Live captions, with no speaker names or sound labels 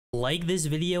Like this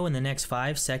video in the next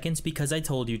 5 seconds because I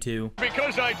told you to.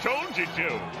 Because I told you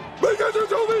to. Because you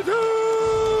told me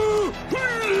to!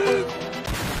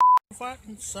 Fight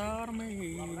inside of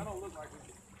me.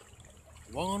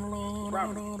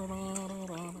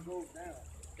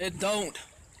 It don't.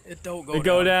 It don't go down. It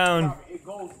go down. It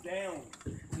goes down.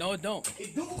 No, it don't.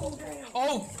 It do go down.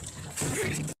 Oh!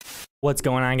 What's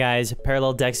going on, guys?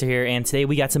 Parallel Dexter here, and today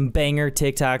we got some banger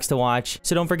TikToks to watch.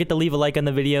 So don't forget to leave a like on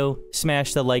the video,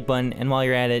 smash the like button, and while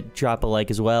you're at it, drop a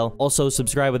like as well. Also,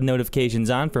 subscribe with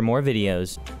notifications on for more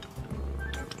videos.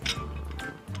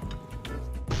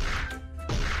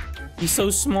 He's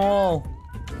so small.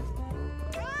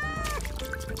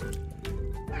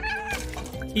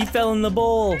 He fell in the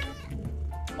bowl.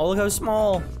 Oh, look how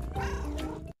small.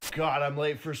 God, I'm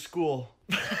late for school.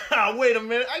 Wait a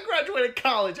minute, I graduated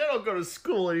college. I don't go to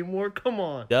school anymore. Come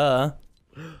on. Duh.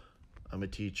 I'm a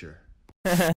teacher.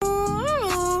 Get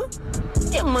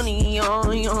money, y'all.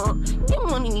 Get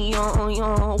money,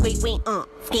 y'all. Wait,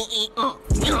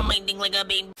 my thing like a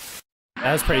baby.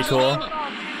 That was pretty cool.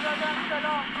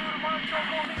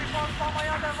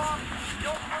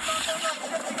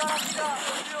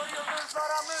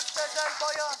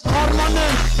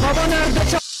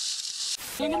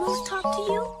 Animals talk to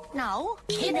you? No.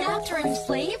 Kidnapped or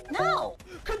enslaved? No.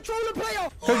 Controller player!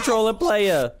 Controller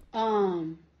player.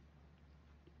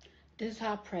 This is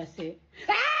how I press it.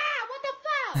 Ah! What the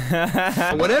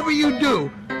fuck? Whatever you do,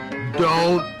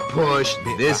 don't push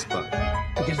this button,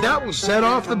 because that will set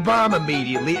off the bomb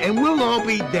immediately and we'll all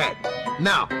be dead.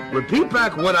 Now, repeat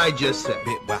back what I just said.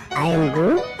 I'm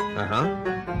good. Uh-huh.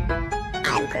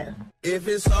 I'm good. If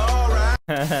it's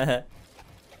alright.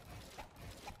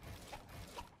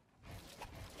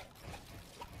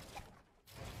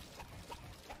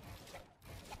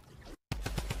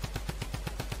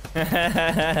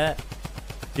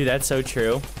 Dude, that's so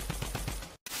true.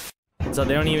 So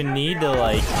they don't even need to,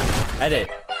 like, edit.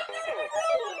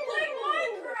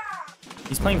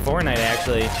 He's playing Fortnite,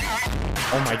 actually.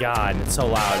 Oh my god, it's so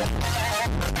loud.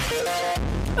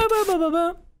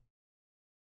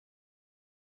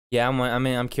 Yeah,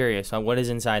 I'm curious. What is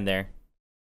inside there?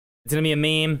 It's gonna be a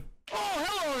meme.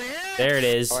 There it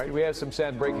is. All right, we have some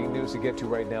sad breaking news to get to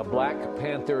right now. Black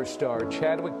Panther star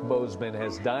Chadwick Boseman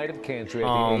has died of cancer at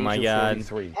the age of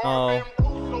 33. Oh.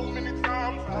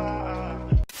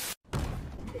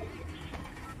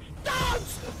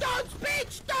 Dogs! Dogs,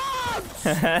 bitch! Dogs!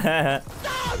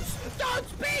 Dogs!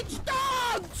 Dogs, bitch!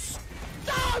 Dogs!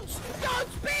 Dogs!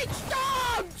 Dogs, bitch!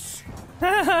 Dogs!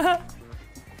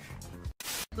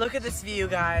 Look at this view,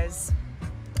 guys.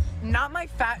 Not my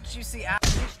fat, juicy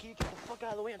ass. Can you get the fuck out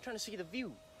of the way? I'm trying to see the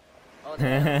view. Oh,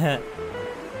 it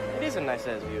is a nice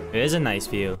ass view. It is a nice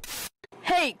view.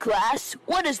 Hey, class.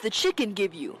 What does the chicken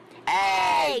give you?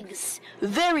 Eggs.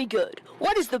 Very good.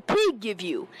 What does the pig give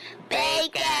you?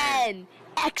 Bacon.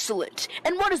 Excellent.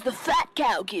 And what does the fat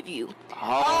cow give you?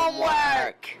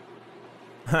 Homework.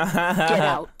 Get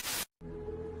out.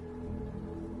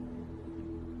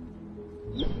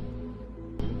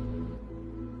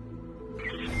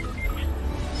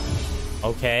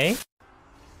 Okay.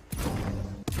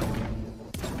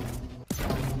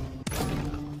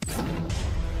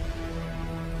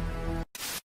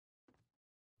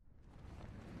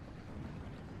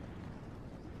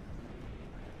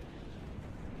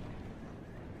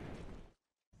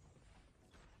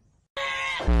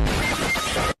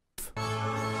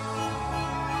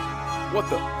 What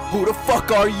the? Who the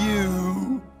fuck are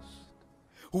you?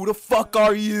 Who the fuck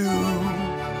are you?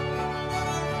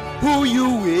 Who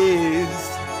you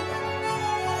is?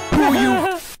 Who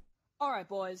you? Alright,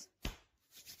 boys.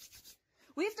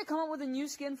 We have to come up with a new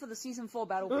skin for the Season 4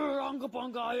 battle.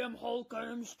 Bunga, I am Hulk, I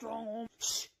am strong.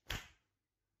 Shh.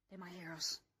 They're my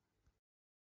heroes.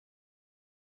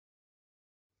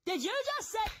 Did you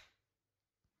just say?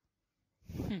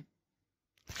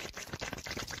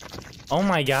 Oh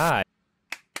my god.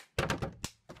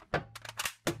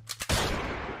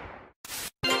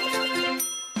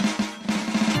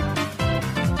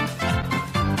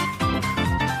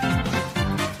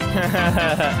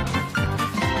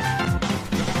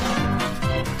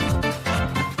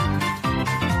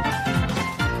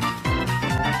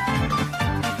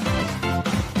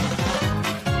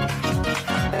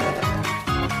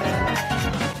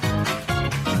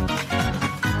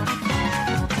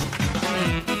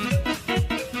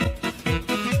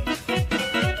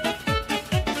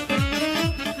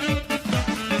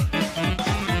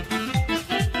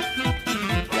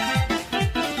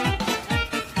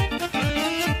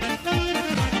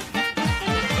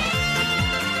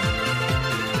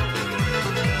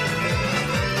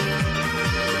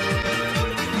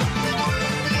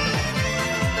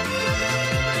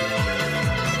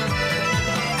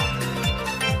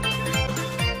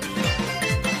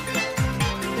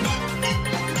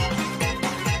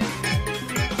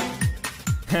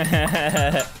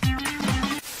 I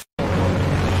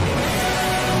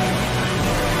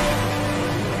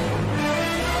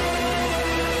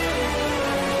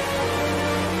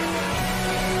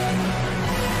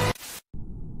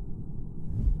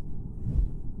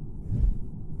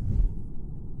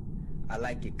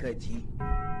like it, cut G.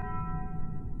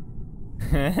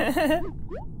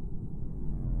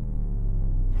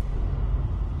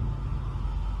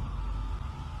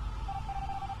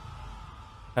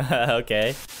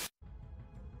 Okay.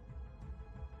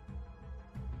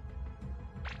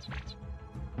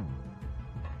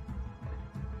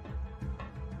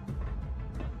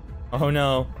 Oh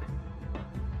no.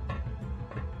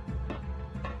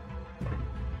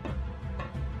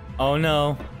 Oh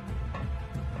no.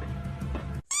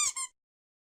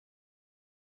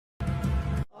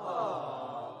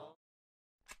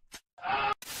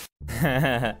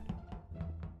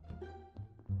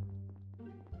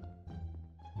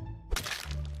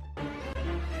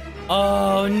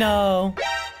 Oh no.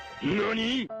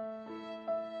 NANI?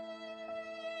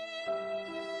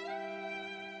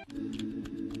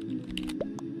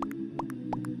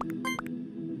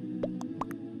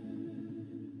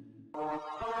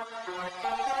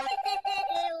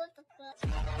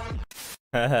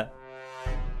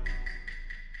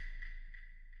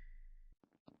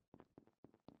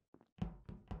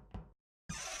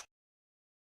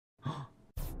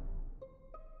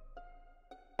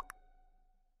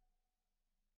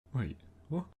 Wait,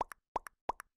 what?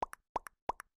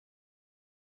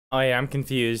 Oh yeah, I'm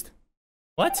confused.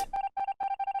 What?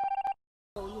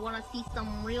 Oh, you wanna see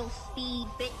some real speed,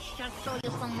 bitch? I'll show you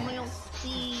some real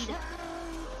speed.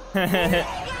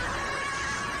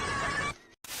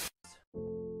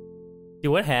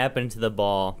 Dude, what happened to the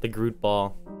ball? The Groot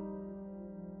ball?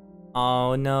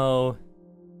 Oh no.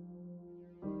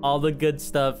 All the good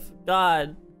stuff.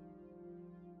 God.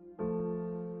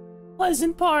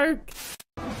 Pleasant Park.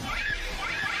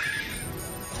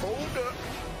 Hold up.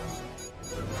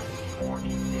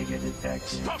 Horny nigga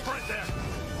detection. Stop right there.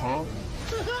 Huh?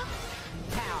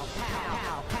 Pow, pow,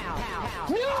 pow, pow,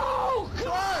 pow. No!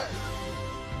 God!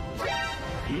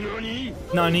 NANI?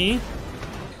 Nani?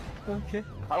 Okay.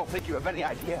 I don't think you have any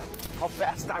idea how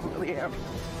fast I really am.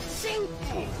 Sing!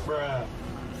 Bruh.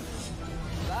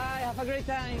 Bye, have a great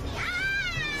time.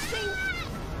 Sing!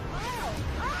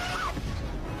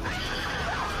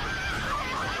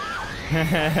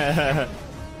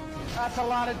 That's a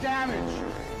lot of damage.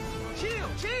 Chill,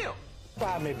 chill.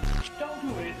 5 maybe. Don't do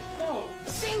it. No.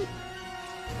 Sing!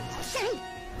 Sing!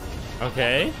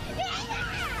 Okay.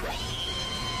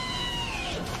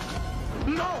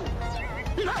 No!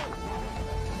 No!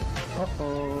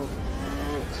 Uh-oh.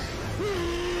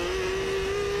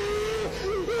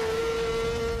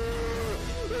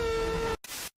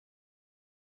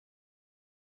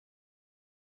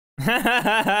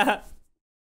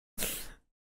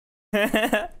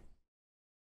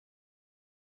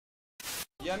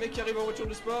 Y'a un mec qui arrive en voiture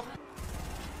de sport.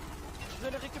 Je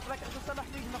vais le récupérer, ça marche,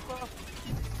 je marche pas.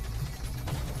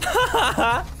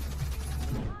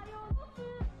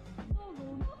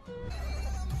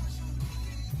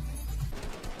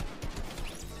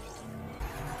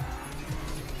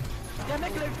 Y'a un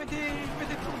mec là, il fait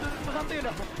des tours de 21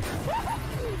 là.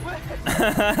 Ouais.